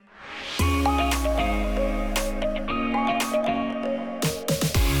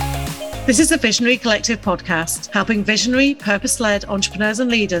This is a Visionary Collective podcast, helping visionary, purpose-led entrepreneurs and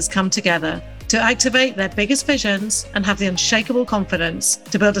leaders come together to activate their biggest visions and have the unshakable confidence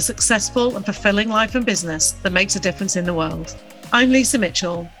to build a successful and fulfilling life and business that makes a difference in the world. I'm Lisa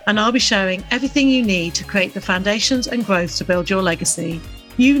Mitchell, and I'll be sharing everything you need to create the foundations and growth to build your legacy.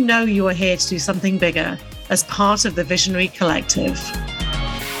 You know you are here to do something bigger as part of the Visionary Collective.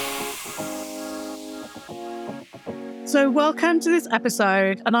 So welcome to this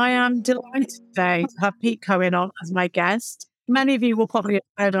episode, and I am delighted today to have Pete Cohen on as my guest. Many of you will probably have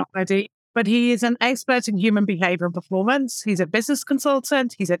heard already, but he is an expert in human behavior and performance. He's a business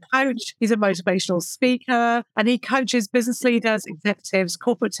consultant, he's a coach, he's a motivational speaker, and he coaches business leaders, executives,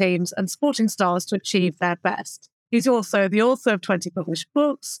 corporate teams, and sporting stars to achieve their best. He's also the author of 20 published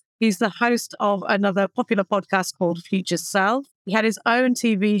books. He's the host of another popular podcast called Future Self. He had his own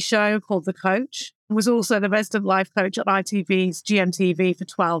TV show called The Coach, and was also the resident life coach at ITV's GMTV for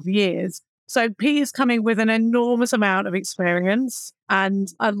 12 years. So Pete is coming with an enormous amount of experience and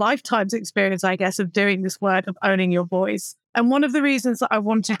a lifetime's experience, I guess, of doing this work of owning your voice. And one of the reasons that I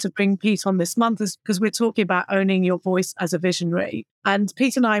wanted to bring Pete on this month is because we're talking about owning your voice as a visionary. And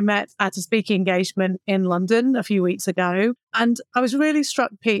Pete and I met at a speaking engagement in London a few weeks ago. And I was really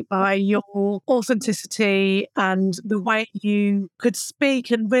struck, Pete, by your authenticity and the way you could speak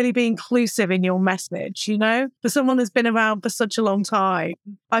and really be inclusive in your message. You know, for someone who's been around for such a long time,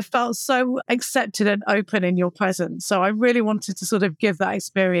 I felt so accepted and open in your presence. So I really wanted to sort of give that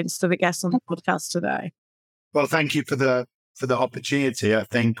experience to the guests on the podcast today. Well, thank you for the opportunity. I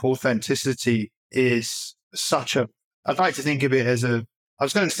think authenticity is I'd like to think of it as a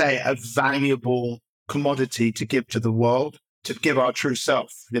valuable commodity to give to the world, to give our true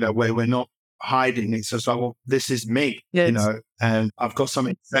self, where we're not hiding. It's just like, well, this is me, Yes. And I've got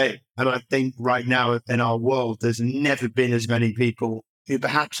something to say. And I think right now in our world, there's never been as many people who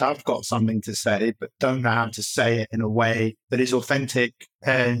perhaps have got something to say, but don't know how to say it in a way that is authentic.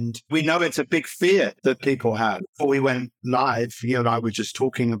 And we know it's a big fear that people have. Before we went live, you and I were just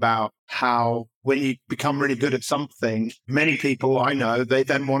talking about how when you become really good at something, many people I know, they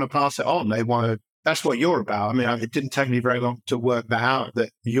then want to pass it on. That's what you're about. I mean, it didn't take me very long to work that out,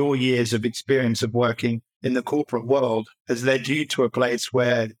 that your years of experience of working in the corporate world has led you to a place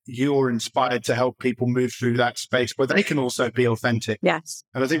where you're inspired to help people move through that space where they can also be authentic. Yes.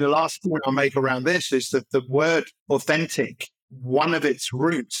 And I think the last point I'll make around this is that the word authentic, one of its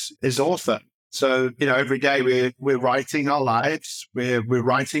roots is author. So, every day we're writing our lives, we're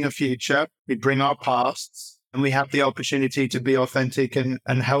writing a future, we bring our pasts, and we have the opportunity to be authentic and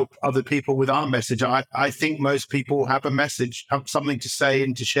help other people with our message. I think most people have a message, have something to say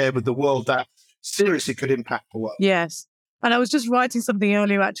and to share with the world that seriously could impact the world. Yes. And I was just writing something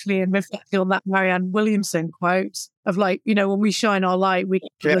earlier, actually, and reflecting on that Marianne Williamson quote of when we shine our light, we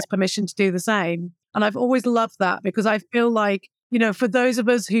give us permission to do the same. And I've always loved that because I feel like, for those of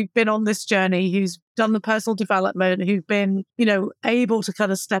us who've been on this journey, who's done the personal development, who've been, able to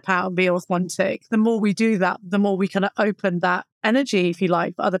kind of step out and be authentic, the more we do that, the more we kind of open that energy, if you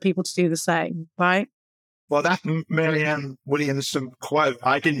like, for other people to do the same, right? Well, that Marianne Williamson quote,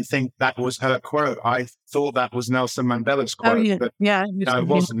 I didn't think that was her quote. I thought that was Nelson Mandela's quote. Oh, yeah. But yeah. No, it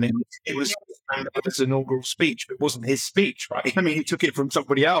wasn't. It was Mandela's inaugural speech. It wasn't his speech, right? I mean, he took it from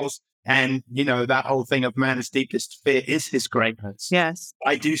somebody else. And, that whole thing of man's deepest fear is his greatness. Yes.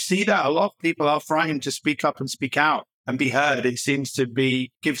 I do see that a lot. People are frightened to speak up and speak out and be heard. It seems to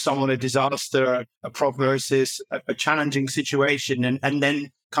give someone a disaster, a prognosis, a challenging situation, and then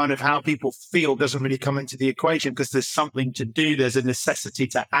kind of how people feel doesn't really come into the equation because there's something to do. There's a necessity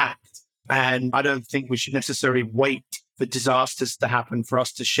to act. And I don't think we should necessarily wait for disasters to happen for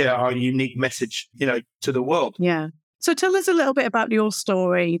us to share our unique message, to the world. Yeah. So tell us a little bit about your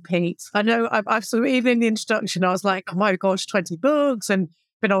story, Pete. I know I've sort of, even in the introduction, I was like, oh my gosh, 20 books and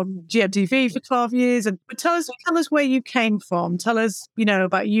been on GMTV for 12 years. But tell us where you came from. Tell us,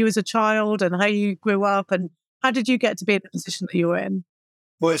 about you as a child and how you grew up and how did you get to be in the position that you were in?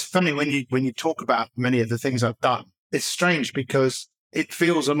 Well, it's funny when you talk about many of the things I've done. It's strange because it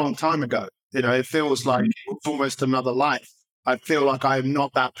feels a long time ago. It feels like it's almost another life. I feel like I'm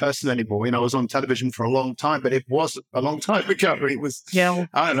not that person anymore. I was on television for a long time, but it was a long time ago. It was, I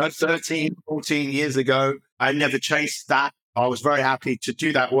don't know, 13, 14 years ago. I never chased that. I was very happy to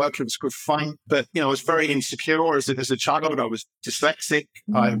do that work. It was good fun. But, I was very insecure as a child. I was dyslexic.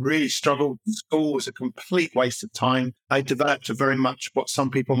 I really struggled. School was a complete waste of time. I developed a very much what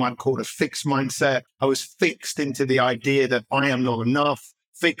some people might call a fixed mindset. I was fixed into the idea that I am not enough,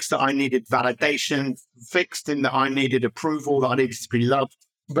 fixed that I needed validation, fixed in that I needed approval, that I needed to be loved.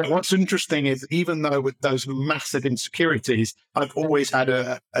 But what's interesting is even though with those massive insecurities, I've always had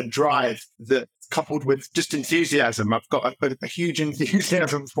a drive that coupled with just enthusiasm. I've got a huge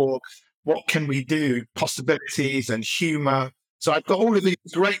enthusiasm for what can we do, possibilities and humor. So I've got all of these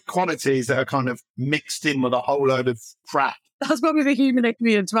great qualities that are kind of mixed in with a whole load of crap. That's probably the human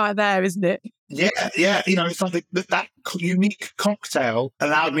experience right there, isn't it? Yeah. It's like that unique cocktail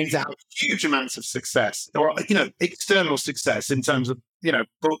allowed me to have huge amounts of success or, external success in terms of,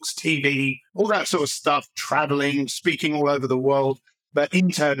 books, TV, all that sort of stuff, traveling, speaking all over the world, but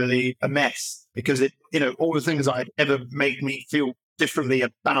internally a mess because all the things I'd ever make me feel differently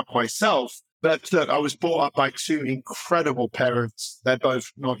about myself. But look, I was brought up by two incredible parents. They're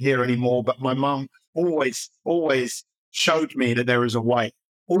both not here anymore, but my mum always showed me that there is a way,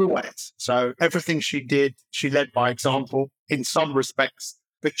 always. So everything she did, she led by example in some respects,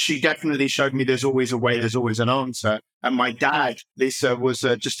 but she definitely showed me there's always a way, there's always an answer. And my dad, Lisa, was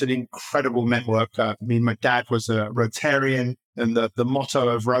just an incredible networker. I mean, my dad was a Rotarian, and the motto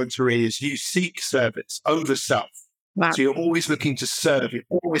of Rotary is you seek service over self. Wow. So you're always looking to serve, you're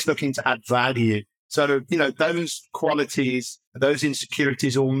always looking to add value. So, those qualities, those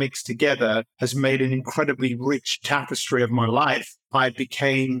insecurities all mixed together has made an incredibly rich tapestry of my life. I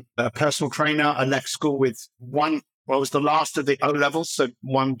became a personal trainer. I left school with I was the last of the O levels, so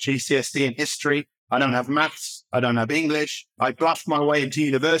one GCSE in history. I don't have maths. I don't have English. I bluffed my way into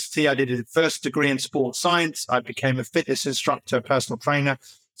university. I did a first degree in sports science. I became a fitness instructor, personal trainer.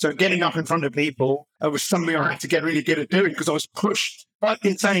 So getting up in front of people was something I had to get really good at doing because I was pushed. But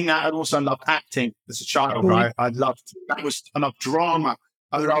in saying that, I also loved acting as a child. I loved, that was enough drama.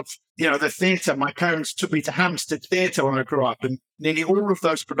 I loved, the theatre. My parents took me to Hampstead Theatre when I grew up, and nearly all of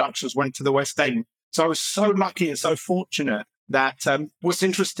those productions went to the West End. So I was so lucky and so fortunate that what's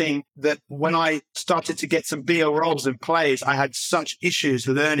interesting that when I started to get some BO roles in plays, I had such issues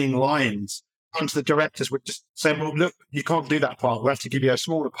learning lines. And the directors would just say, well, look, you can't do that part. We'll have to give you a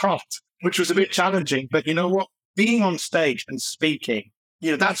smaller part, which was a bit challenging. But you know what? Being on stage and speaking,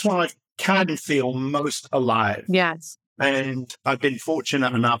 that's when I can feel most alive. Yes. And I've been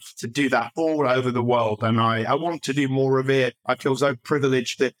fortunate enough to do that all over the world. And I want to do more of it. I feel so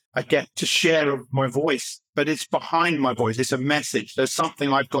privileged that I get to share my voice, but it's behind my voice. It's a message. There's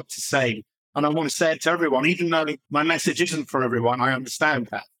something I've got to say. And I want to say it to everyone, even though my message isn't for everyone. I understand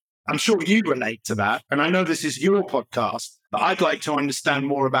that. I'm sure you relate to that. And I know this is your podcast, but I'd like to understand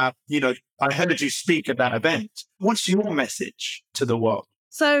more about, I heard you speak at that event. What's your message to the world?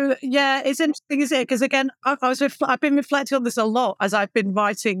 So, yeah, it's interesting, isn't it? Because again, I've been reflecting on this a lot as I've been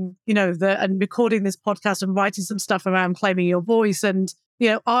writing, and recording this podcast and writing some stuff around claiming your voice. And,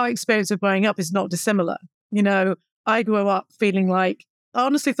 our experience of growing up is not dissimilar. I grew up feeling like I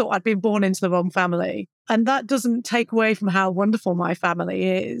honestly thought I'd been born into the wrong family. And that doesn't take away from how wonderful my family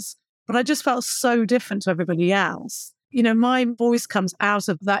is. But I just felt so different to everybody else. My voice comes out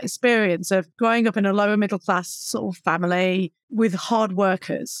of that experience of growing up in a lower middle class sort of family with hard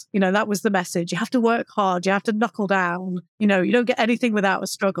workers. That was the message. You have to work hard. You have to knuckle down. You don't get anything without a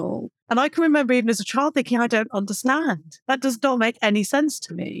struggle. And I can remember even as a child thinking, I don't understand. That does not make any sense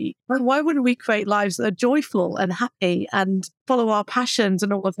to me. But why wouldn't we create lives that are joyful and happy and follow our passions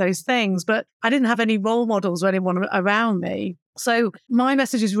and all of those things? But I didn't have any role models or anyone around me. So my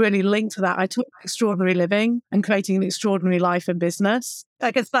message is really linked to that. I talk about extraordinary living and creating an extraordinary life and business.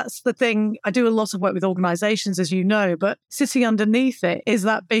 I guess that's the thing. I do a lot of work with organizations, as you know, but sitting underneath it is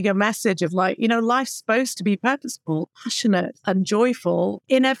that bigger message of life's supposed to be purposeful, passionate and joyful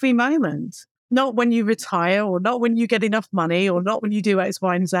in every moment. Not when you retire or not when you get enough money or not when you do X,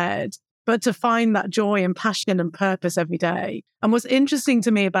 Y, and Z, but to find that joy and passion and purpose every day. And what's interesting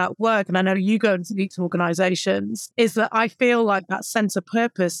to me about work, and I know you go and speak to organizations, is that I feel like that sense of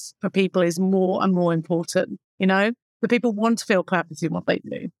purpose for people is more and more important. The people want to feel purpose in what they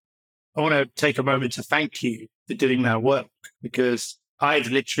do. I want to take a moment to thank you for doing that work because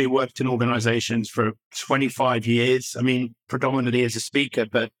I've literally worked in organizations for 25 years. I mean, predominantly as a speaker,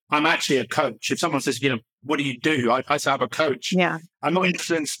 but I'm actually a coach. If someone says, what do you do? I say I'm a coach. Yeah. I'm not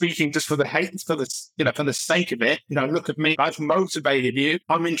interested in speaking just for the hate, for the sake of it. Look at me. I've motivated you.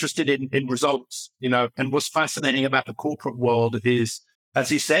 I'm interested in results, and what's fascinating about the corporate world is, as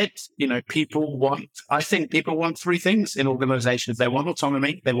he said, I think people want three things in organizations. They want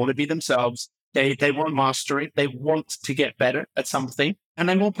autonomy. They want to be themselves. They want mastery. They want to get better at something. And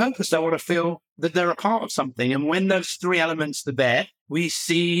they want purpose. They want to feel that they're a part of something. And when those three elements are there, we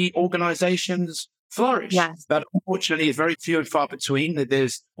see organizations flourish. Yes. But unfortunately, it's very few and far between.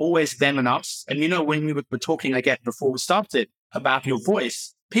 There's always them and us. And when we were talking again before we started about your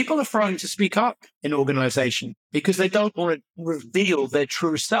voice, people are afraid to speak up in organization because they don't want to reveal their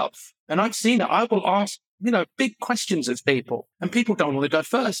true self. And I've seen it. I will ask, big questions of people, and people don't want to go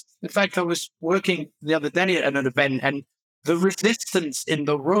first. In fact, I was working the other day at an event, and the resistance in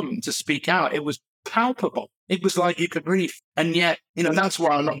the room to speak out, it was palpable. It was like you could really, and yet, that's why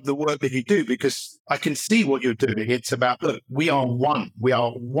I love the work that you do, because I can see what you're doing. It's about, look, we are one. We are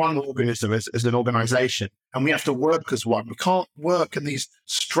one organism as an organization, and we have to work as one. We can't work in these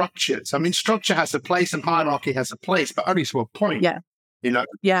structures. I mean, structure has a place and hierarchy has a place, but only to a point. Yeah.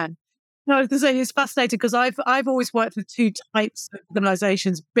 Yeah. No, I was going to say, it's fascinating because I've always worked with two types of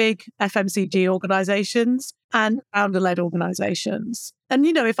organizations, big FMCG organizations and founder-led organizations. And,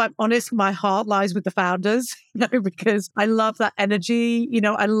 if I'm honest, my heart lies with the founders, because I love that energy,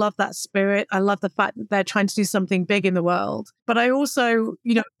 I love that spirit. I love the fact that they're trying to do something big in the world. But I also,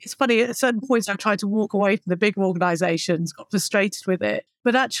 it's funny, at certain points I've tried to walk away from the bigger organizations, got frustrated with it.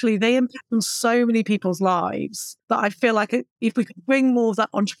 But actually, they impact on so many people's lives that I feel like if we could bring more of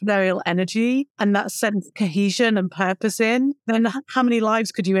that entrepreneurial energy and that sense of cohesion and purpose in, then how many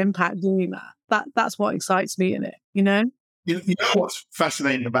lives could you impact doing that? That's what excites me in it, You know what's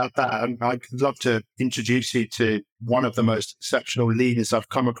fascinating about that? And I'd love to introduce you to one of the most exceptional leaders I've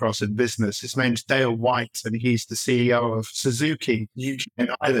come across in business. His name's Dale White, and he's the CEO of Suzuki UK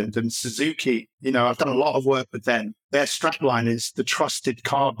and Ireland. And Suzuki, I've done a lot of work with them. Their strapline is the trusted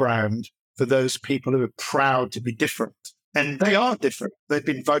car brand for those people who are proud to be different. And they are different. They've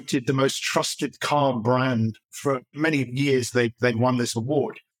been voted the most trusted car brand for many years. They've won this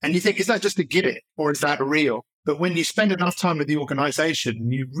award. And you think, is that just a gimmick or is that real? But when you spend enough time with the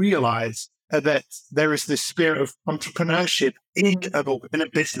organization, you realize that there is this spirit of entrepreneurship in a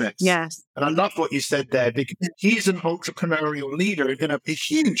business. Yes. And I love what you said there, because he's an entrepreneurial leader in a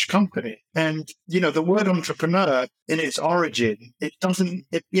huge company. And, the word entrepreneur in its origin, there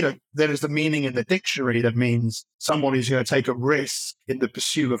is the meaning in the dictionary that means someone who's going to take a risk in the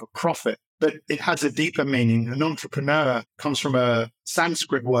pursuit of a profit. But it has a deeper meaning. An entrepreneur comes from a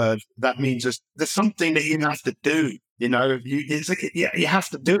Sanskrit word that means there's something that you have to do. You have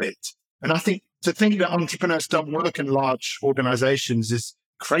to do it. And I think to think that entrepreneurs don't work in large organizations is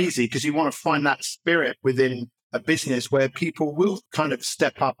crazy, because you want to find that spirit within a business where people will kind of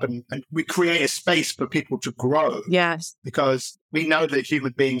step up and we create a space for people to grow. Yes. Because we know that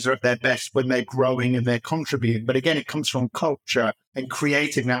human beings are at their best when they're growing and they're contributing. But again, it comes from culture and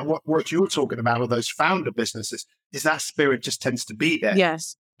creating that. What you're talking about with those founder businesses is that spirit just tends to be there.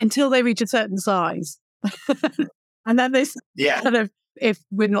 Yes. Until they reach a certain size. And then this kind of, if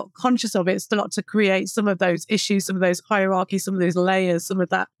we're not conscious of it, start to create some of those issues, some of those hierarchies, some of those layers, some of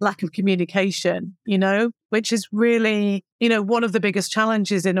that lack of communication, which is really, one of the biggest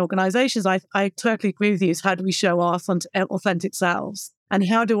challenges in organizations. I totally agree with you, is how do we show our authentic selves? And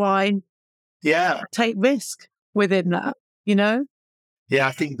how do I take risk within that, Yeah,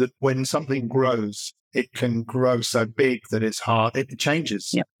 I think that when something grows, it can grow so big that it's hard. It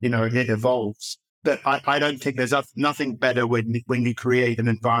changes, Yep. It evolves. But I don't think there's nothing better when you create an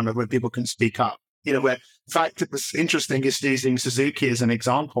environment where people can speak up. Where, in fact, it was interesting, is using Suzuki as an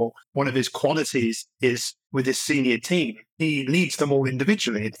example. One of his qualities is with his senior team, he leads them all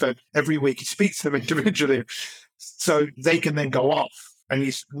individually. In fact, every week he speaks to them individually, so they can then go off. And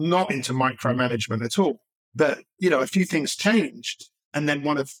he's not into micromanagement at all. But, a few things changed. And then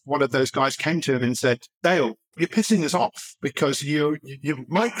one of those guys came to him and said, Dale, you're pissing us off because you're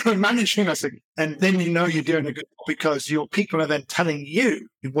micromanaging us. And then you're doing a good job because your people are then telling you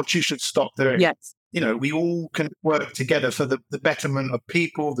what you should stop doing. Yes. We all can work together for the betterment of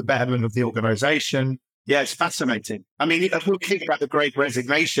people, the betterment of the organization. Yeah, it's fascinating. I mean, we'll think about the Great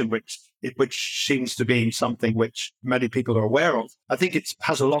Resignation, which seems to be something which many people are aware of. I think it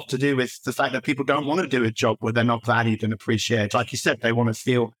has a lot to do with the fact that people don't want to do a job where they're not valued and appreciated. Like you said, they want to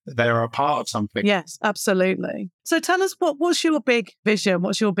feel that they are a part of something. Yes, absolutely. So tell us, what's your big vision?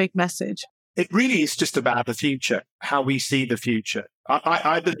 What's your big message? It really is just about the future, how we see the future.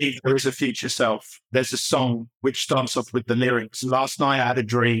 I believe there is a future self. There's a song which starts off with the lyrics. Last night I had a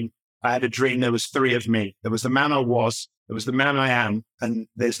dream. There was three of me. There was the man I was, there was the man I am, and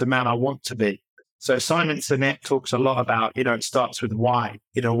there's the man I want to be. So Simon Sinek talks a lot about, it starts with why.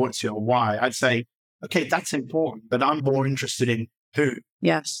 What's your why? I'd say, okay, that's important, but I'm more interested in who.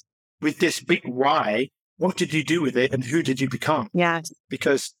 Yes. With this big why, what did you do with it and who did you become? Yes.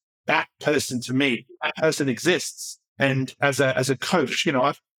 Because that person, to me, that person exists. And as a coach,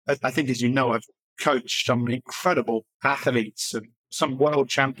 I think, as I've coached some incredible athletes and some world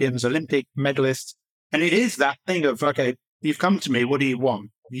champions, Olympic medalists. And it is that thing of, okay, you've come to me. What do you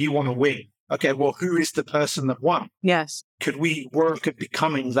want? You want to win. okay, well, who is the person that won? Yes. Could we work at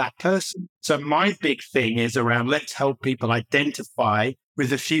becoming that person? So my big thing is around let's help people identify with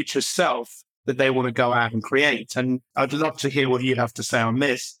the future self that they want to go out and create. And I'd love to hear what you have to say on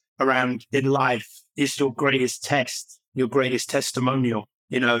this around in life is your greatest test, your greatest testimonial.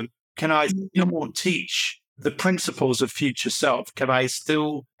 Can I still teach the principles of future self? Can I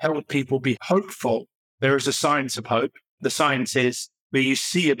still help people be hopeful? There is a science of hope. The science is where you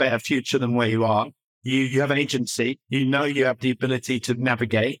see a better future than where you are. You have agency, you have the ability to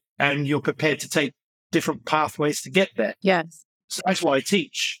navigate, and you're prepared to take different pathways to get there. Yes. So that's what I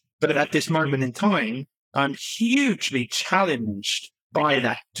teach. But at this moment in time, I'm hugely challenged by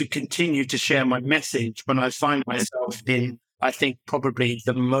that to continue to share my message when I find myself in, I think, probably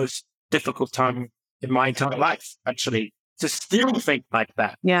the most difficult time in my entire life, actually, to still think like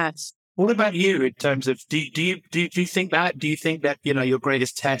that. Yes. What about you in terms of, do you think that? Do you think that, your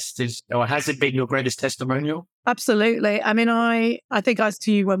greatest test is, or has it been your greatest testimonial? Absolutely. I mean, I think I said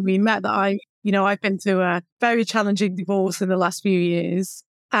to you when we met that I've been through a very challenging divorce in the last few years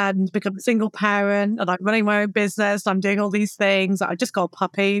and become a single parent, and I'm running my own business. I'm doing all these things. I just got a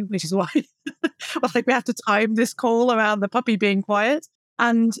puppy, which is why we have to time this call around the puppy being quiet.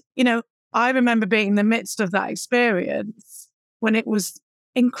 And, I remember being in the midst of that experience when it was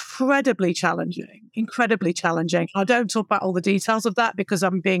incredibly challenging. I don't talk about all the details of that because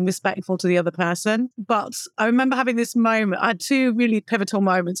I'm being respectful to the other person. But I remember having this moment. I had two really pivotal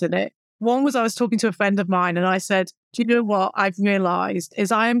moments in it. One was I was talking to a friend of mine and I said, do you know what I've realized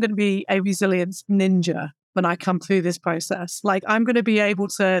is I am going to be a resilience ninja when I come through this process. Like I'm going to be able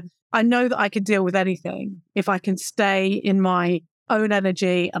to, I know that I can deal with anything if I can stay in my own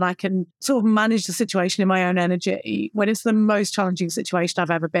energy and I can sort of manage the situation in my own energy when it's the most challenging situation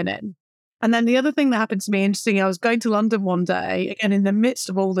I've ever been in. And then the other thing that happened to me, interesting, I was going to London one day, again, in the midst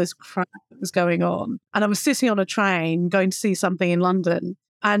of all this crap that was going on. And I was sitting on a train going to see something in London.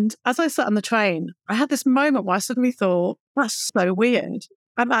 And as I sat on the train, I had this moment where I suddenly thought, that's so weird.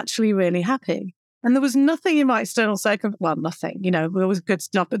 I'm actually really happy. And there was nothing in my external circumstance, well, nothing, there was good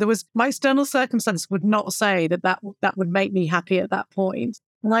stuff, but my external circumstance would not say that would make me happy at that point.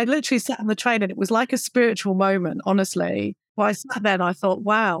 And I literally sat on the train and it was like a spiritual moment, honestly, where I sat there and I thought,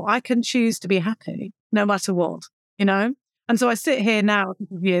 wow, I can choose to be happy no matter what, And so I sit here now, a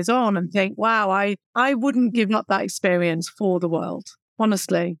couple of years on and think, wow, I wouldn't give up that experience for the world,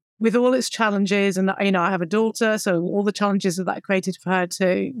 honestly. With all its challenges, and I have a daughter, so all the challenges that created for her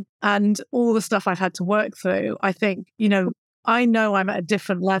too, and all the stuff I've had to work through, I think, I know I'm at a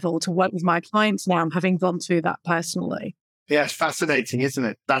different level to work with my clients now, having gone through that personally. Yeah, it's fascinating, isn't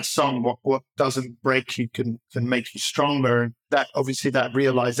it? That song, what doesn't break you can make you stronger. And that obviously that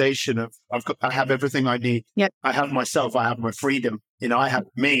realization of I have everything I need. Yep. I have myself, I have my freedom. I have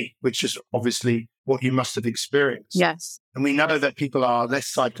me, which is obviously what you must have experienced. Yes. And we know that people are less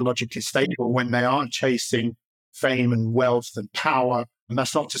psychologically stable when they aren't chasing fame and wealth and power. And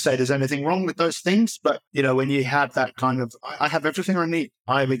that's not to say there's anything wrong with those things, but, when you have that kind of, I have everything I need.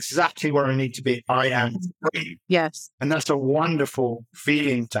 I am exactly where I need to be. I am free. Yes. And that's a wonderful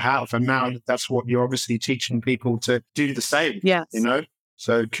feeling to have. And now that's what you're obviously teaching people to do the same. Yes.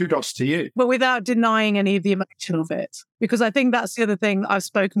 So kudos to you. But without denying any of the emotion of it. Because I think that's the other thing I've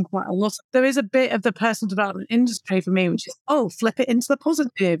spoken quite a lot. There is a bit of the personal development industry for me, which is, flip it into the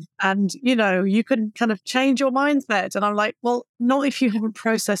positive. And, you can kind of change your mindset. And I'm like, well, not if you haven't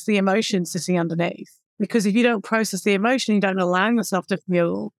processed the emotion sitting underneath. Because if you don't process the emotion, you don't allow yourself to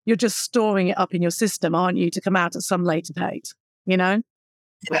feel, you're just storing it up in your system, aren't you, to come out at some later date, Yeah,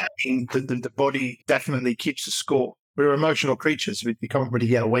 the body definitely keeps the score. We're emotional creatures. We can't really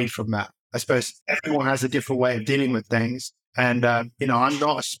get away from that. I suppose everyone has a different way of dealing with things. And, I'm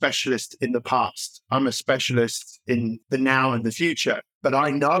not a specialist in the past. I'm a specialist in the now and the future. But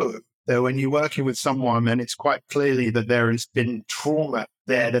I know that when you're working with someone and it's quite clearly that there has been trauma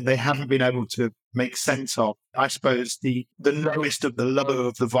there that they haven't been able to make sense of, I suppose the lowest of the low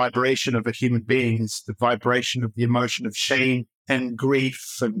of the vibration of a human being is the vibration of the emotion of shame and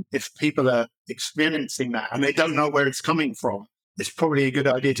grief. And if people are experiencing that and they don't know where it's coming from, it's probably a good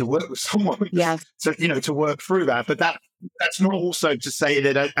idea to work with someone. Yeah. So, to work through that. But that's not also to say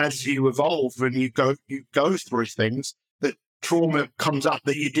that as you evolve and you go through things, that trauma comes up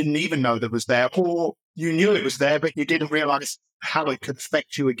that you didn't even know that was there, or you knew it was there, but you didn't realize how it could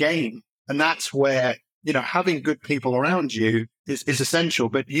affect you again. And that's where, having good people around you is essential.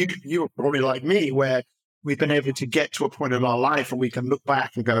 But you're probably like me, where we've been able to get to a point in our life and we can look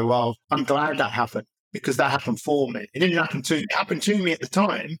back and go, well, I'm glad that happened because that happened for me. It didn't happen to me at the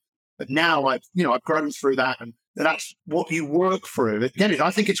time, but now I've grown through that and that's what you work through. Again,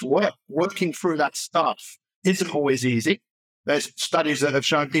 I think it's work. Working through that stuff isn't always easy. There's studies that have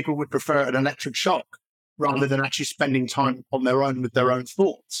shown people would prefer an electric shock rather than actually spending time on their own with their own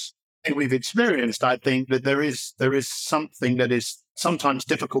thoughts. And we've experienced, I think, that there is something that is sometimes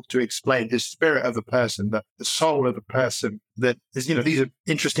difficult to explain, the spirit of a person, the soul of a person, that is, these are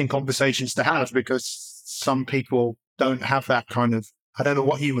interesting conversations to have because some people don't have that kind of, I don't know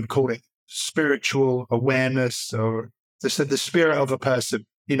what you would call it, spiritual awareness or the spirit of a person.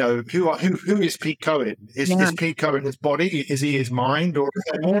 Who is Pete Cohen? Is Pete Cohen his body? Is he his mind? Or is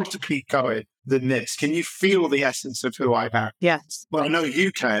there more to Pete Cohen than this? Can you feel the essence of who I am? Yes. Well, I know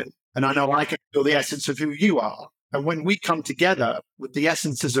you can, and I know I can feel the essence of who you are. And when we come together with the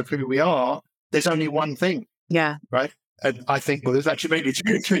essences of who we are, there's only one thing. Yeah. Right? And I think, there's actually maybe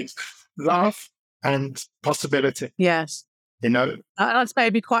two things: love and possibility. Yes. That's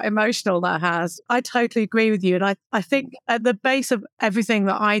made me quite emotional, that has. I totally agree with you. And I think at the base of everything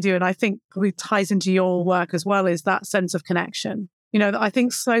that I do, and I think probably ties into your work as well, is that sense of connection. I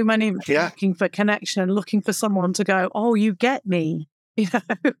think so many are looking for connection, looking for someone to go, oh, you get me.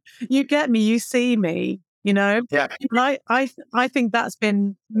 You get me, you see me. Yeah. And I think that's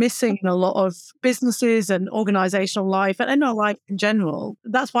been missing in a lot of businesses and organizational life and in our life in general.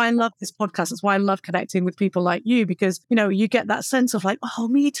 That's why I love this podcast. That's why I love connecting with people like you, because, you get that sense of like, oh,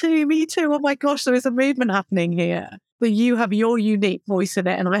 me too. Oh my gosh, there is a movement happening here. But you have your unique voice in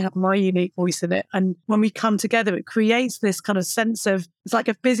it and I have my unique voice in it. And when we come together, it creates this kind of sense of, it's like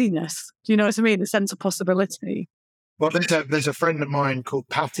a busyness. Do you know what I mean? A sense of possibility. Well, there's a friend of mine called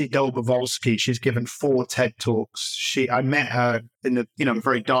Patty Dolbovolsky. She's given 4 TED Talks. I met her in the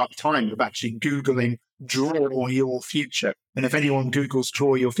very dark time of actually Googling "draw your future." And if anyone Googles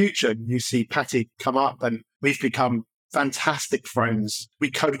 "draw your future," you see Patty come up, and we've become fantastic friends.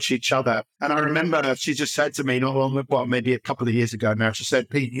 We coach each other. And I remember she just said to me, maybe a couple of years ago now, she said,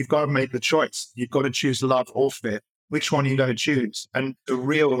 "Pete, you've got to make the choice. You've got to choose love or fear. Which one are you going to choose?" And the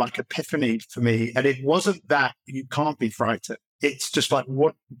real epiphany for me, and it wasn't that you can't be frightened. It's just like,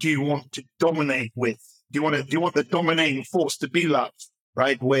 what do you want to dominate with? Do you want the dominating force to be love,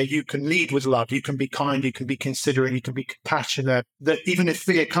 right? Where you can lead with love, you can be kind, you can be considerate, you can be compassionate. That even if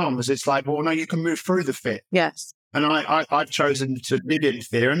fear comes, it's like, well, no, you can move through the fear. Yes. And I've chosen to live in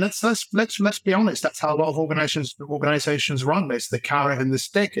fear, and let's be honest. That's how a lot of organizations run. It's the carrot and the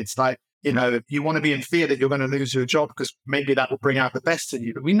stick. It's like, you want to be in fear that you're going to lose your job because maybe that will bring out the best in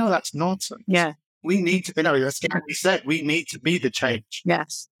you. But we know that's nonsense. Yeah. We need to, as Gary said, we need to be the change.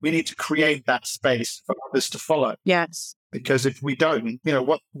 Yes. We need to create that space for others to follow. Yes. Because if we don't,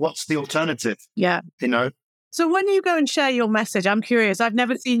 what's the alternative? Yeah. So when you go and share your message, I'm curious, I've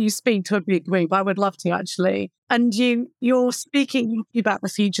never seen you speak to a big group. I would love to actually. And you're speaking about the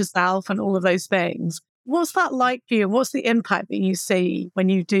future self and all of those things. What's that like for you? What's the impact that you see when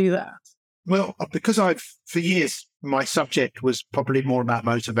you do that? Well, because for years, my subject was probably more about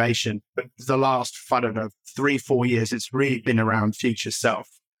motivation. But the last, 3-4 years, it's really been around future self.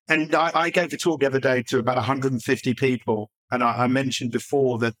 And I gave a talk the other day to about 150 people. And I mentioned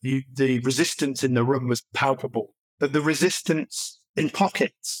before that the resistance in the room was palpable, but the resistance in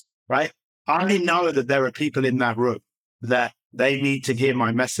pockets, right? I know that there are people in that room that they need to hear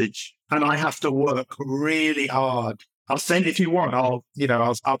my message, and I have to work really hard. I'll send, if you want,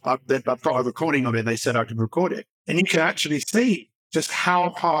 I've got a recording of it. They said I can record it. And you can actually see just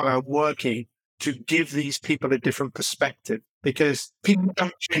how hard I'm working to give these people a different perspective, because people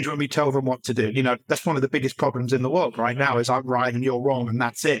don't change when we tell them what to do. That's one of the biggest problems in the world right now is I'm right and you're wrong, and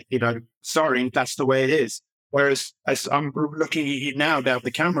that's it. Sorry, that's the way it is. Whereas as I'm looking at you now down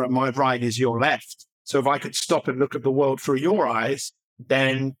the camera, my right is your left. So if I could stop and look at the world through your eyes,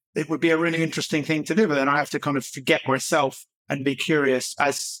 then it would be a really interesting thing to do. But then I have to kind of forget myself and be curious.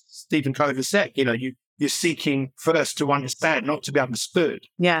 As Stephen Cohen said, you're seeking first to understand, not to be understood.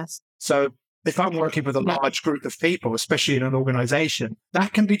 Yes. So if I'm working with a large group of people, especially in an organization,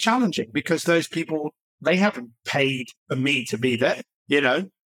 that can be challenging because those people, they haven't paid for me to be there.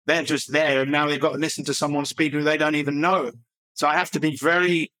 They're just there, and now they've got to listen to someone speak who they don't even know. So I have to be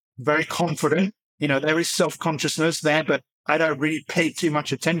very, very confident. There is self-consciousness there, but I don't really pay too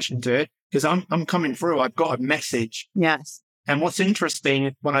much attention to it because I'm coming through. I've got a message. Yes. And what's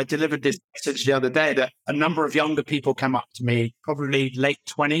interesting, when I delivered this message the other day, that a number of younger people came up to me, probably late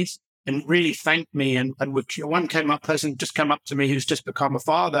 20s, and really thanked me. And one person just came up to me who's just become a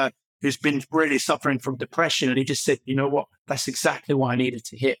father, who's been really suffering from depression. And he just said, you know what, that's exactly what I needed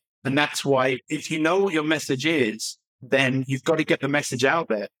to hear. And that's why if you know what your message is, then you've got to get the message out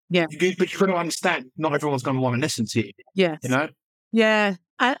there. Yeah. But you've got to understand, not everyone's going to want to listen to you. Yes. You know? Yeah.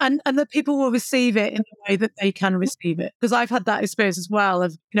 And that people will receive it in the way that they can receive it. Because I've had that experience as well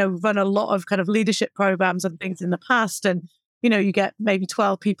of, run a lot of kind of leadership programs and things in the past. And, you get maybe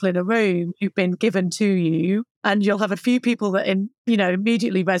 12 people in a room who've been given to you, and you'll have a few people that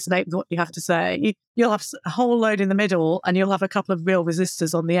immediately resonate with what you have to say. You'll have a whole load in the middle, and you'll have a couple of real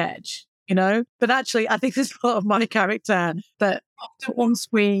resistors on the edge. But actually, I think this is part of my character that often once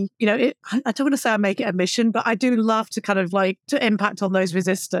we, I don't want to say I make it a mission, but I do love to kind of to impact on those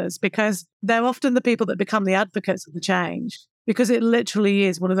resistors, because they're often the people that become the advocates of the change, because it literally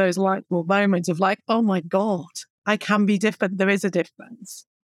is one of those light bulb moments of oh my God, I can be different. There is a difference.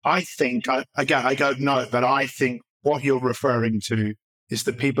 I think, I don't know, but I think what you're referring to is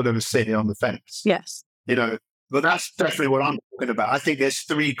the people that are sitting on the fence. Yes. But that's definitely what I'm talking about. I think there's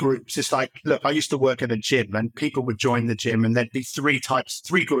three groups. It's look, I used to work at a gym, and people would join the gym, and there'd be three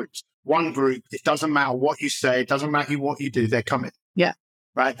groups. One group, it doesn't matter what you say, it doesn't matter what you do, they're coming. Yeah.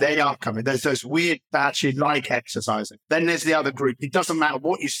 Right? They are coming. There's those weird that actually like exercising. Then there's the other group. It doesn't matter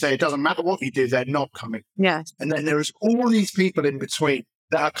what you say, it doesn't matter what you do, they're not coming. Yes. And then there's all these people in between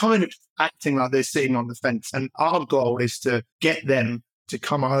that are kind of acting like they're sitting on the fence. And our goal is to get them to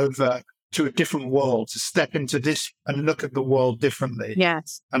come over to a different world, to step into this and look at the world differently.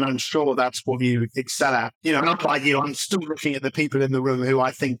 Yes. And I'm sure that's what you excel at. Not like you, I'm still looking at the people in the room who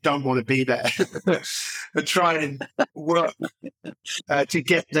I think don't want to be there and try and work to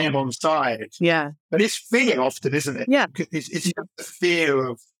get them on side. Yeah. But it's fear often, isn't it? Yeah. It's the fear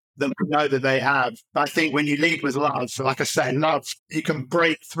of them to know that they have. I think when you lead with love, like I say, love, you can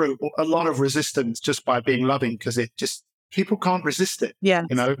break through a lot of resistance just by being loving, because people can't resist it. Yeah.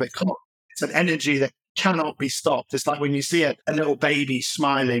 They can't. It's an energy that cannot be stopped. It's like when you see a little baby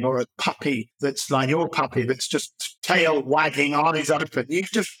smiling, or a puppy that's like your puppy that's just tail wagging, eyes open. You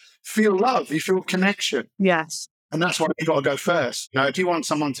just feel love. You feel connection. Yes. And that's why you've got to go first. If you want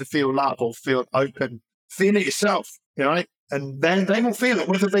someone to feel love or feel open, feel it yourself, and then they will feel it,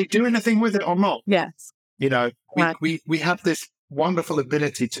 whether they do anything with it or not. Yes. We have this wonderful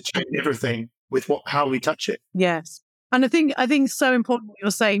ability to change everything with how we touch it. Yes. And I think it's so important what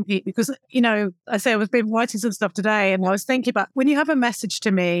you're saying, Pete, because, I say I've been writing some stuff today, and I was thinking about when you have a message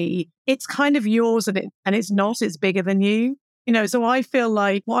to me, it's kind of yours, and it's bigger than you. So I feel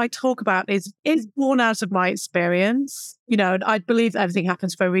like what I talk about is born out of my experience. And I believe everything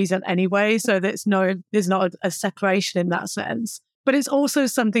happens for a reason anyway. So there's not a separation in that sense. But it's also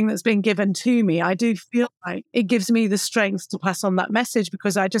something that's been given to me. I do feel like it gives me the strength to pass on that message,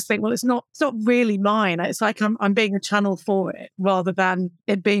 because I just think, well, it's not really mine. It's like I'm being a channel for it, rather than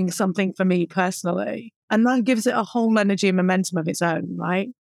it being something for me personally. And that gives it a whole energy and momentum of its own, right?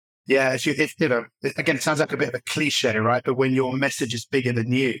 Yeah, again, it sounds like a bit of a cliche, right? But when your message is bigger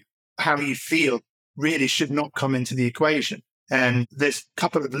than you, how you feel really should not come into the equation. And there's a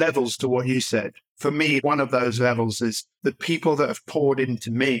couple of levels to what you said. For me, one of those levels is the people that have poured into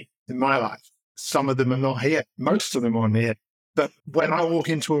me in my life. Some of them are not here. Most of them aren't here. But when I walk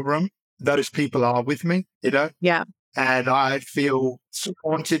into a room, those people are with me, Yeah. And I feel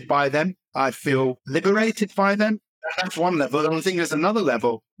supported by them. I feel liberated by them. That's one level. And I think there's another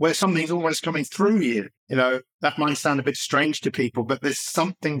level where something's almost coming through you. That might sound a bit strange to people, but there's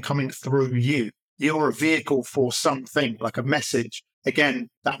something coming through you. You're a vehicle for something, like a message. Again,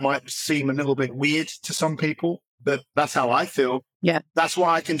 that might seem a little bit weird to some people, but that's how I feel. Yeah. That's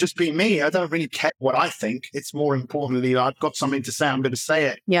why I can just be me. I don't really care what I think. It's more importantly, I've got something to say. I'm going to say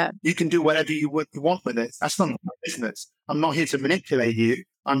it. Yeah. You can do whatever you want with it. That's not my business. I'm not here to manipulate you.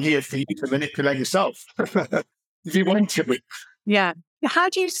 I'm here for you to manipulate yourself if you want to. Yeah. How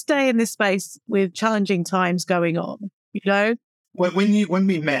do you stay in this space with challenging times going on? When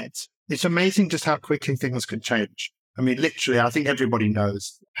we met, it's amazing just how quickly things can change. I mean, literally, I think everybody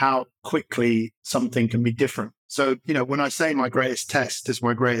knows how quickly something can be different. So, when I say my greatest test is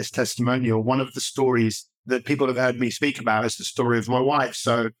my greatest testimonial, one of the stories that people have heard me speak about is the story of my wife.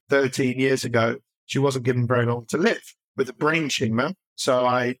 So 13 years ago, she wasn't given very long to live with a brain tumor. So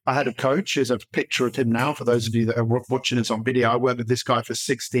I had a coach. There's a picture of him now. For those of you that are watching this on video, I worked with this guy for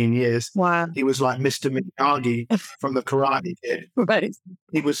 16 years. Wow. He was like Mr. Miyagi from the Karate Kid. Right.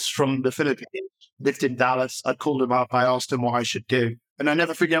 He was from the Philippines, lived in Dallas. I called him up. I asked him what I should do. And I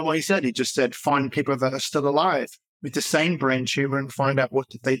never forget what he said. He just said, find people that are still alive with the same brain tumor and find out what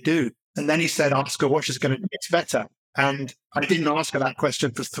did they do. And then he said, ask her what she's going to do to get better. And I didn't ask her that question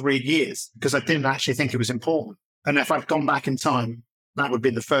for 3 years because I didn't actually think it was important. And if I'd gone back in time, that would be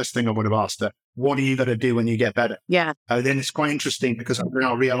the first thing I would have asked her. what are you going to do when you get better? Yeah. Then it's quite interesting because I'm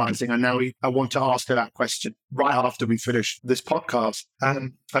now realizing I want to ask her that question right after we finish this podcast.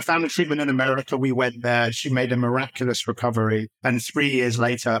 I found a treatment in America. We went there. She made a miraculous recovery. And 3 years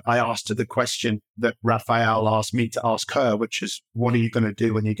later, I asked her the question that Raphael asked me to ask her, which is, what are you going to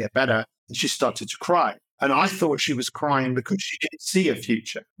do when you get better? And she started to cry. And I thought she was crying because she didn't see a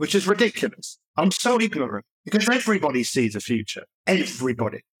future, which is ridiculous. I'm so ignorant because everybody sees a future.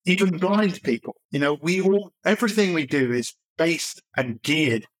 Everybody. Even blind people, everything we do is based and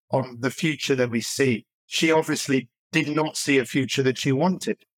geared on the future that we see. She obviously did not see a future that she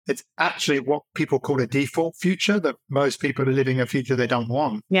wanted. It's actually what people call a default future, that most people are living a future they don't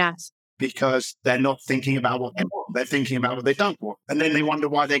want. Yes. Because they're not thinking about what they want. They're thinking about what they don't want. And then they wonder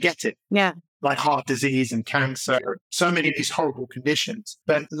why they get it. Yeah. Like heart disease and cancer, so many of these horrible conditions.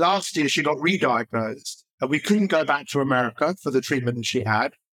 But last year she got re-diagnosed. And we couldn't go back to America for the treatment that she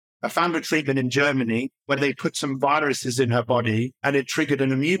had. I found a treatment in Germany where they put some viruses in her body and it triggered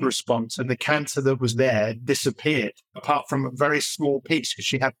an immune response, and the cancer that was there disappeared, apart from a very small piece because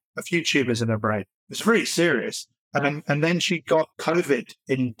she had a few tumors in her brain. It was very serious. And then she got COVID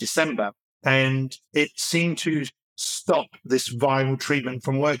in December, and it seemed to stop this viral treatment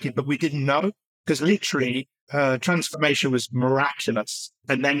from working, but we didn't know because literally transformation was miraculous.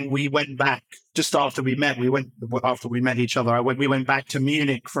 And then we went back just after we met. After we met each other. We went back to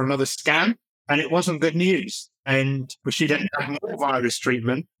Munich for another scan, and it wasn't good news. And she didn't have more virus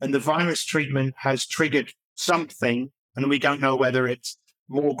treatment, and the virus treatment has triggered something, and we don't know whether it's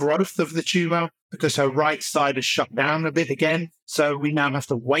more growth of the tumor because her right side is shut down a bit again. So we now have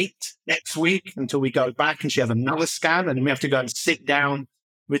to wait next week until we go back and she has another scan, and then we have to go and sit down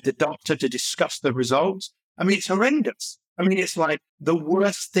with the doctor to discuss the results. I mean, it's horrendous. I mean, it's like the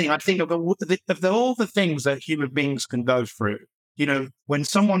worst thing. I think of all the things that human beings can go through. When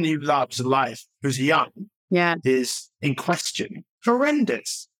someone who loves life, who's young, is in question,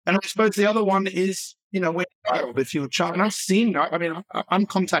 horrendous. And I suppose the other one is, when if you're a child, and I'm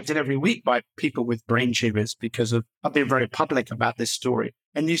contacted every week by people with brain tumors because I've been very public about this story.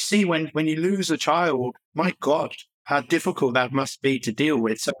 And you see when you lose a child, my God, how difficult that must be to deal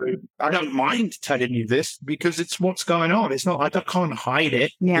with. So I don't mind telling you this because it's what's going on. It's not, I can't hide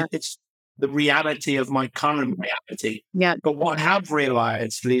it. Yeah. It's the reality of my current reality. Yeah. But what I have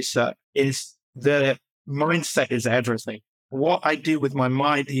realized, Lisa, is the mindset is everything. What I do with my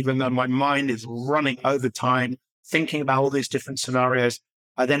mind, even though my mind is running over time, thinking about all these different scenarios,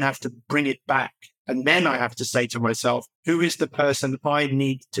 I then have to bring it back. And then I have to say to myself, who is the person I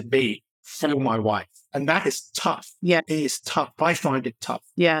need to be for my wife? And that is tough. Yeah. It is tough. I find it tough.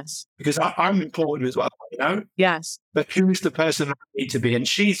 Yes. Because I'm important as well, Yes. But who is the person I need to be? And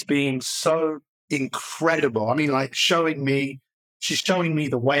she's being so incredible. I mean, like she's showing me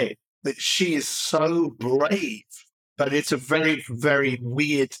the way that she is so brave. But it's a very, very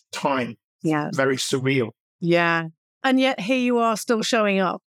weird time. Yeah. Very surreal. Yeah. And yet here you are still showing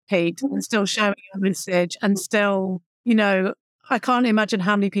up, Pete, and still showing a message, and still, I can't imagine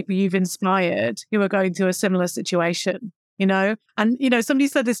how many people you've inspired who are going through a similar situation, And, somebody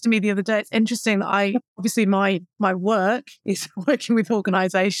said this to me the other day. It's interesting that obviously my work is working with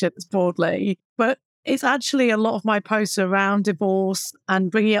organizations broadly, but it's actually a lot of my posts around divorce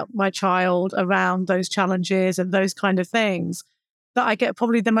and bringing up my child around those challenges and those kind of things that I get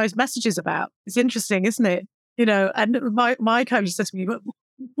probably the most messages about. It's interesting, isn't it? And my coach said to me,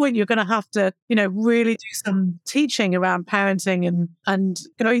 when you're going to have to, really do some teaching around parenting and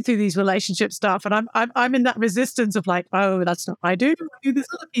going through these relationship stuff. And I'm in that resistance of like, oh, that's not what I do. I do this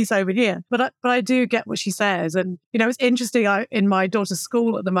other piece over here. But I do get what she says. And, it's interesting. In my daughter's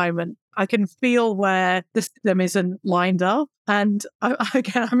school at the moment, I can feel where the system isn't lined up. And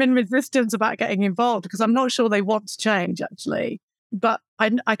I'm in resistance about getting involved because I'm not sure they want to change, actually. But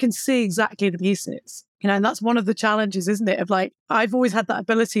I can see exactly the pieces, and that's one of the challenges, isn't it? Of like, I've always had that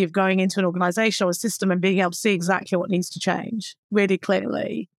ability of going into an organization or a system and being able to see exactly what needs to change really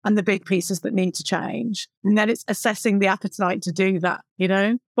clearly and the big pieces that need to change. And then it's assessing the appetite to do that,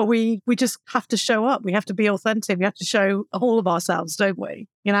 But we just have to show up. We have to be authentic. We have to show all of ourselves, don't we?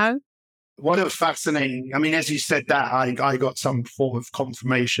 What a fascinating, as you said that, I got some form of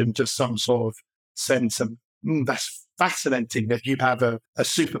confirmation, just some sort of sense of, that's fascinating that you have a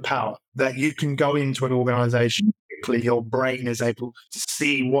superpower, that you can go into an organization quickly, your brain is able to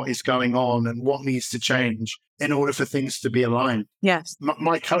see what is going on and what needs to change in order for things to be aligned. Yes.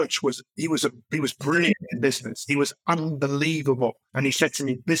 My coach was brilliant in business. He was unbelievable. And he said to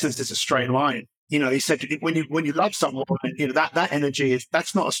me, business is a straight line. He said, when you love someone, that energy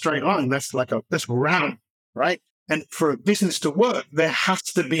that's not a straight line. That's round, right? And for a business to work, there has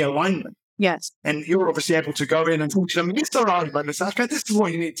to be alignment. Yes. And you're obviously able to go in and talk to them, it's all right, man. It's like, okay, this is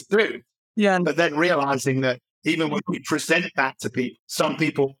what you need to do. Yeah. But then realizing that even when we present that to people, some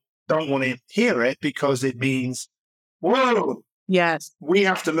people don't want to hear it because it means, whoa, Yes. we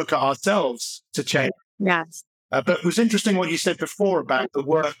have to look at ourselves to change. Yes. But it was interesting what you said before about the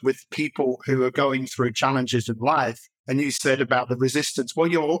work with people who are going through challenges in life. And you said about the resistance.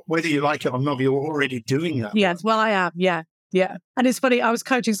 Well, whether you like it or not, you're already doing that. Yes. Well, I am. Yeah. Yeah. And it's funny, I was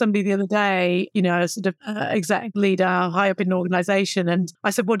coaching somebody the other day, a sort of exec leader high up in an organization. And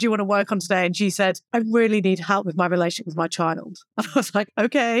I said, what do you want to work on today? And she said, I really need help with my relationship with my child. And I was like,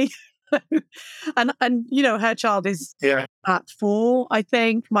 okay. and her child is at 4, I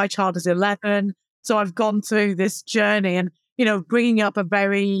think. My child is 11. So I've gone through this journey and,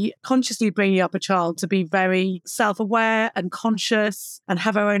 consciously bringing up a child to be very self-aware and conscious and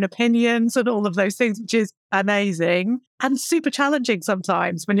have her own opinions and all of those things, which is amazing and super challenging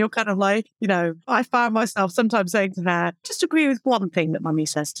sometimes when you're kind of like, I found myself sometimes saying to her, just agree with one thing that mummy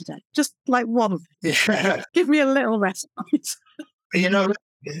says today. Just like one thing. Yeah. Give me a little respite.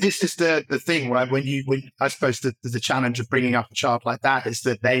 This is the thing, right? When I suppose the challenge of bringing up a child like that is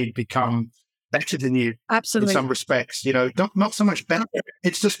that they become better than you. Absolutely. In some respects, not so much better.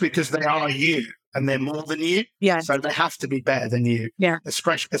 It's just because they are you and they're more than you. Yeah. So they have to be better than you. Yeah.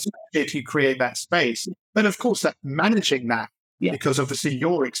 Especially if you create that space. But of course, managing that, because obviously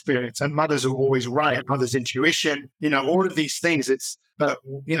your experience and mothers are always right, mothers' intuition, all of these things. It's,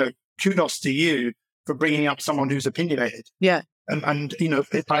 kudos to you for bringing up someone who's opinionated. Yeah. And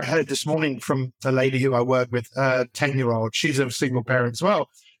I heard this morning from a lady who I work with, 10-year-old, she's a single parent as well.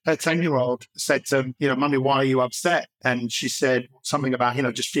 Her 10-year-old said to Mummy, why are you upset? And she said something about,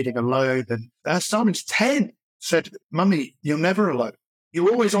 just feeling alone. And her son's 10 said, Mummy, you're never alone. You're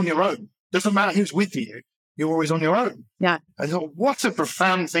always on your own. Doesn't matter who's with you. You're always on your own. Yeah. I thought, what a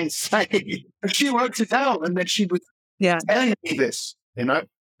profound thing to say. And she worked it out. And then she was telling me this, And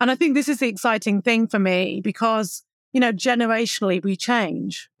I think this is the exciting thing for me because, generationally we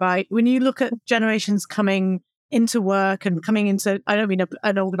change, right? When you look at generations coming into work and coming into, I don't mean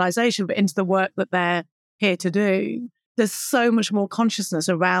an organization, but into the work that they're here to do, there's so much more consciousness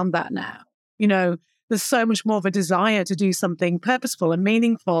around that now. There's so much more of a desire to do something purposeful and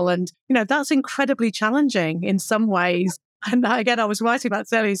meaningful. And, that's incredibly challenging in some ways. And again, I was writing about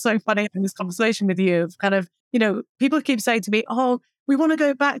this earlier. It's so funny having this conversation with you of kind of, people keep saying to me, oh, we want to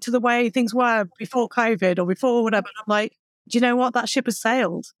go back to the way things were before COVID or before whatever. And I'm like, do you know what? That ship has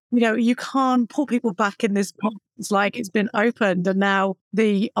sailed. You can't pull people back in this box. It's like it's been opened. And now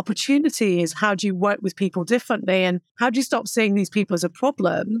the opportunity is, how do you work with people differently? And how do you stop seeing these people as a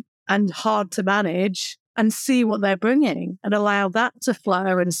problem and hard to manage and see what they're bringing and allow that to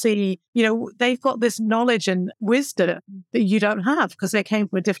flow and see, they've got this knowledge and wisdom that you don't have because they came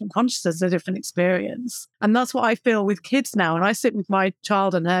from a different consciousness, a different experience. And that's what I feel with kids now. And I sit with my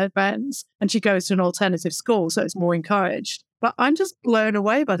child and her friends and she goes to an alternative school, so it's more encouraged. But I'm just blown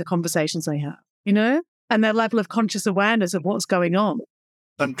away by the conversations they have, and their level of conscious awareness of what's going on.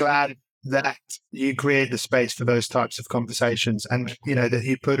 I'm glad that you create the space for those types of conversations and, that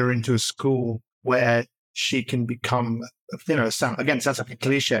you put her into a school where she can become, sounds like a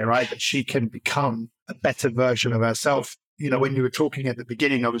cliche, right? But she can become a better version of herself. When you were talking at the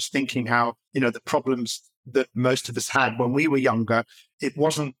beginning, I was thinking how, the problems that most of us had when we were younger, it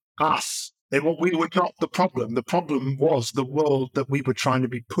wasn't us. We were not the problem. The problem was the world that we were trying to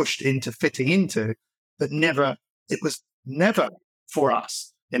be pushed into, fitting into, it was never for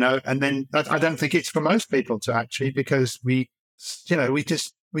us, and then I don't think it's for most people to actually, because we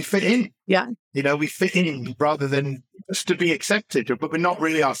fit in. Yeah. We fit in rather than just to be accepted, but we're not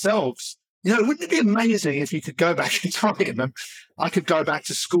really ourselves. Wouldn't it be amazing if you could go back in time and I could go back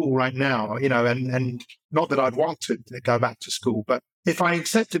to school right now, and not that I'd want to go back to school, but if I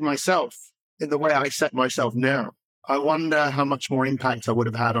accepted myself in the way I accept myself now, I wonder how much more impact I would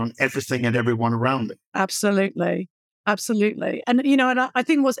have had on everything and everyone around me. Absolutely. Absolutely. And, I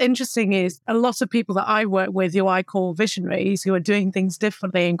think what's interesting is a lot of people that I work with who I call visionaries, who are doing things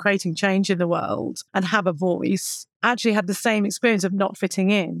differently and creating change in the world and have a voice, actually have the same experience of not fitting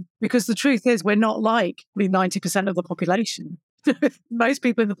in. Because the truth is, we're not like the 90% of the population. Most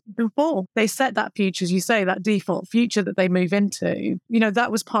people in the fall, they set that future, as you say, that default future that they move into.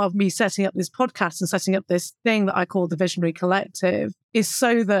 That was part of me setting up this podcast and setting up this thing that I call the Visionary Collective, is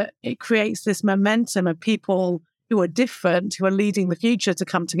so that it creates this momentum of people who are different, who are leading the future to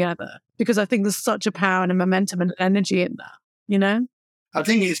come together. Because I think there's such a power and a momentum and energy in that, I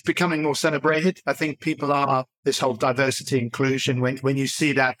think it's becoming more celebrated. I think people are this whole diversity inclusion. When you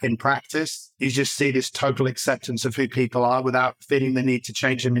see that in practice, you just see this total acceptance of who people are without feeling the need to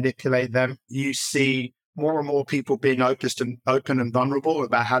change and manipulate them. You see more and more people being open and vulnerable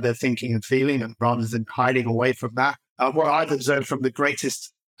about how they're thinking and feeling, and rather than hiding away from that. What I've observed from the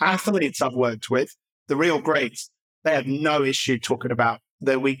greatest athletes I've worked with, the real greats, they have no issue talking about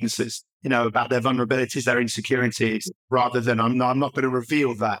their weaknesses, about their vulnerabilities, their insecurities, rather than I'm not going to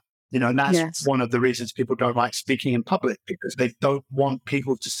reveal that. And that's one of the reasons people don't like speaking in public, because they don't want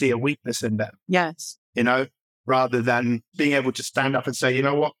people to see a weakness in them. Yes. Rather than being able to stand up and say, you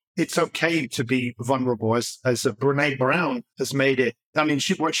know what, it's okay to be vulnerable, as Brene Brown has made it. I mean,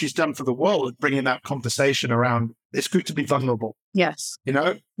 what she's done for the world, bringing that conversation around, it's good to be vulnerable. Yes.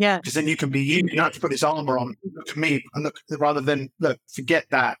 Yeah. Because then you can be you. You don't have to put this armor on. Look at me. And look, rather than, forget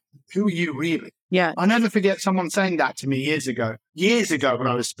that. Who are you really? Yeah. I never forget someone saying that to me years ago. Years ago when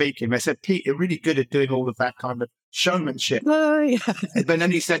I was speaking, they said, Pete, you're really good at doing all of that kind of showmanship. Yeah. But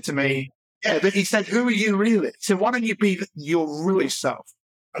then he said to me, but he said, who are you really? So why don't you be your really self?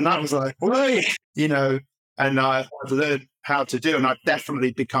 And that was like, wait, and I've learned how to do, and I've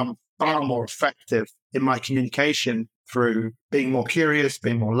definitely become far more effective in my communication through being more curious,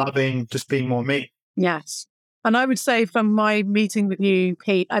 being more loving, just being more me. Yes. And I would say from my meeting with you,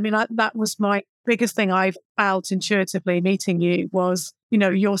 Pete, I mean, that was my biggest thing I felt intuitively meeting you was,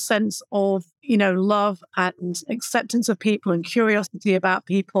 your sense of, love and acceptance of people and curiosity about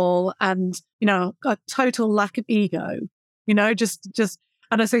people and, a total lack of ego, just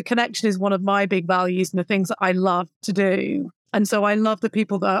and I say connection is one of my big values and the things that I love to do. And so I love the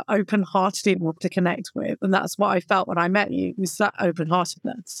people that are open-hearted and want to connect with. And that's what I felt when I met you, was that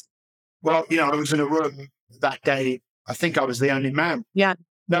open-heartedness. Well, I was in a room that day. I think I was the only man. Yeah.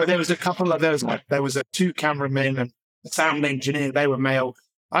 No, there was a couple of those. There was a 2 cameramen and a sound engineer. They were male.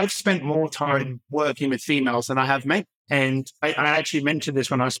 I've spent more time working with females than I have men. And I actually mentioned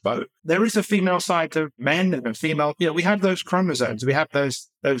this when I spoke. There is a female side to men and a female. We have those chromosomes. We have those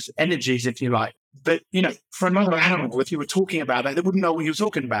energies, if you like. But, for another animal, if you were talking about that, they wouldn't know what you were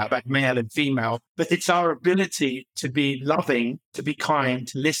talking about male and female. But it's our ability to be loving, to be kind,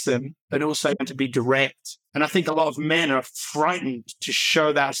 to listen, but also to be direct. And I think a lot of men are frightened to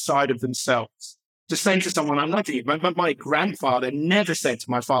show that side of themselves. To say to someone, I love you. My grandfather never said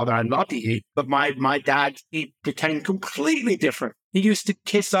to my father, I love you. But my dad, he became completely different. He used to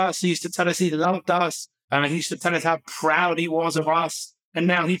kiss us. He used to tell us he loved us. And he used to tell us how proud he was of us. And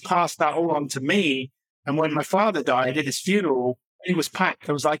now he passed that all on to me. And when my father died at his funeral, he was packed.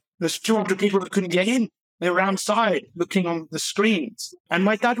 There was there's 200 people that couldn't get in. They were outside looking on the screens. And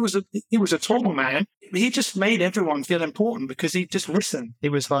my dad was a tall man. He just made everyone feel important because he just listened. He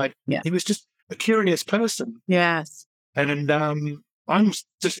was he was just a curious person. Yes. And I'm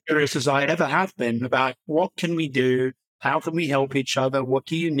just curious as I ever have been about what can we do? How can we help each other? What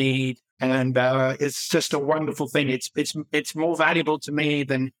do you need? And it's just a wonderful thing. It's more valuable to me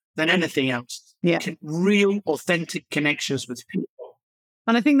than anything else. Yeah. Real, authentic connections with people.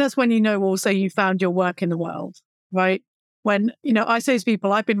 And I think that's when also you found your work in the world, right? When, I say to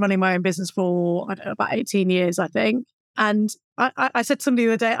people, I've been running my own business for, about 18 years, I think. And I said to somebody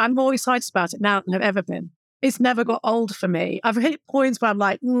the other day, I'm more excited about it now than I've ever been. It's never got old for me. I've hit points where I'm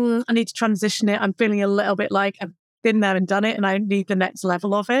like, I need to transition it. I'm feeling a little bit like I've been there and done it and I need the next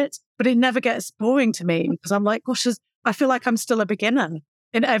level of it. But it never gets boring to me because I'm like, gosh, I feel like I'm still a beginner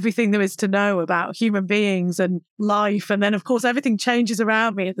in everything there is to know about human beings and life. And then, of course, everything changes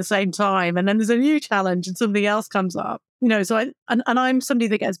around me at the same time. And then there's a new challenge and something else comes up. So I'm somebody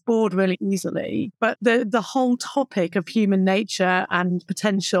that gets bored really easily. But the whole topic of human nature and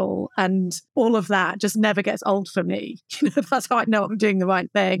potential and all of that just never gets old for me. That's how I know I'm doing the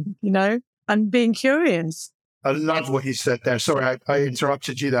right thing, and being curious. I love what you said there. Sorry, I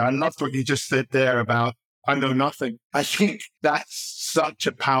interrupted you there. I loved what you just said there about I know nothing. I think that's such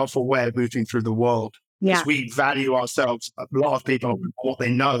a powerful way of moving through the world. Because we value ourselves. A lot of people, what they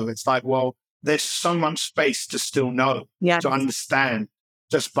know. It's like, well, there's so much space to still know, to understand,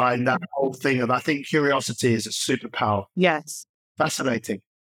 just by that whole thing. And I think curiosity is a superpower. Yes. Fascinating.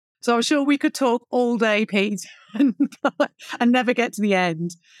 So I'm sure we could talk all day, Pete, and never get to the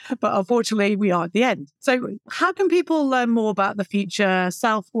end. But unfortunately, we are at the end. So how can people learn more about the future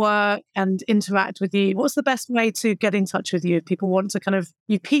self-work and interact with you? What's the best way to get in touch with you if people want to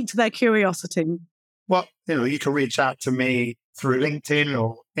you piqued their curiosity? Well, you can reach out to me through LinkedIn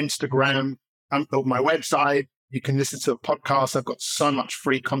or Instagram or my website. You can listen to a podcast. I've got so much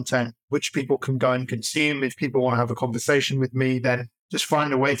free content which people can go and consume. If people want to have a conversation with me, then just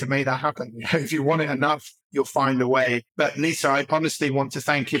find a way to make that happen. If you want it enough, you'll find a way. But Lisa, I honestly want to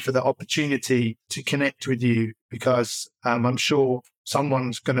thank you for the opportunity to connect with you, because I'm sure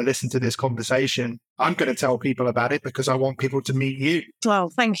someone's going to listen to this conversation. I'm going to tell people about it because I want people to meet you. Well,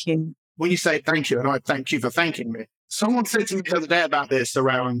 thank you. When you say thank you, and I thank you for thanking me. Someone said to me the other day about this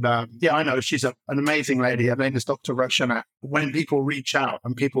around, I know, she's an amazing lady. Her name is Dr. Roshanat. When people reach out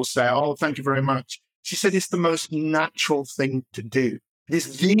and people say, oh, thank you very much. She said it's the most natural thing to do. It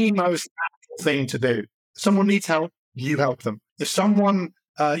is the most natural thing to do. Someone needs help, you help them. If someone,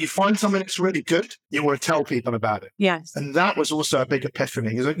 you find something that's really good, you want to tell people about it. Yes. And that was also a big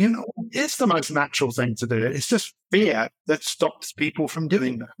epiphany. It's like, it's the most natural thing to do. It's just fear that stops people from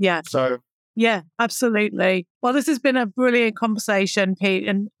doing that. Yeah. So yeah, absolutely. Well, this has been a brilliant conversation, Pete.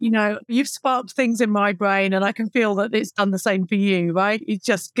 And, you've sparked things in my brain, and I can feel that it's done the same for you, right? It's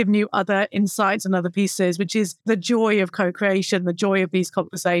just given you other insights and other pieces, which is the joy of co-creation, the joy of these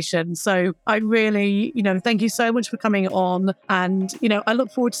conversations. So I really, thank you so much for coming on. And, I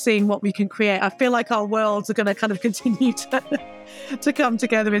look forward to seeing what we can create. I feel like our worlds are going to kind of continue to come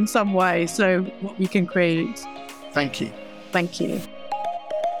together in some way. So what we can create. Thank you. Thank you.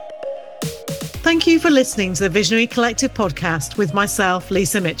 Thank you for listening to the Visionary Collective podcast with myself,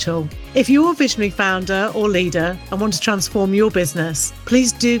 Lisa Mitchell. If you're a visionary founder or leader and want to transform your business,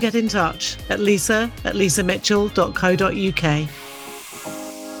 please do get in touch at lisa@lisamitchell.co.uk.